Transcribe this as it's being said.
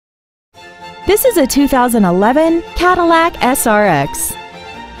This is a 2011 Cadillac SRX.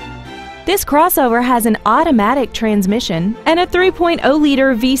 This crossover has an automatic transmission and a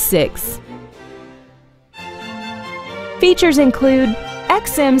 3.0-liter V6. Features include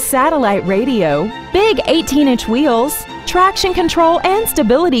XM satellite radio, big 18-inch wheels, traction control and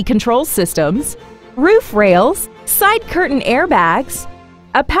stability control systems, roof rails, side curtain airbags,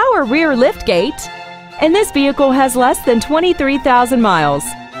 a power rear liftgate, and this vehicle has less than 23,000 miles.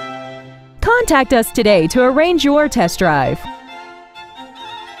 Contact us today to arrange your test drive.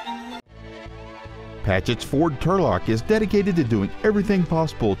 Patchetts Ford Turlock is dedicated to doing everything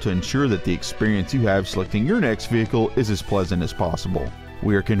possible to ensure that the experience you have selecting your next vehicle is as pleasant as possible.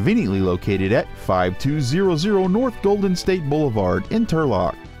 We are conveniently located at 5200 North Golden State Boulevard in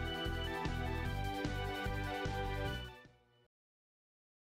Turlock.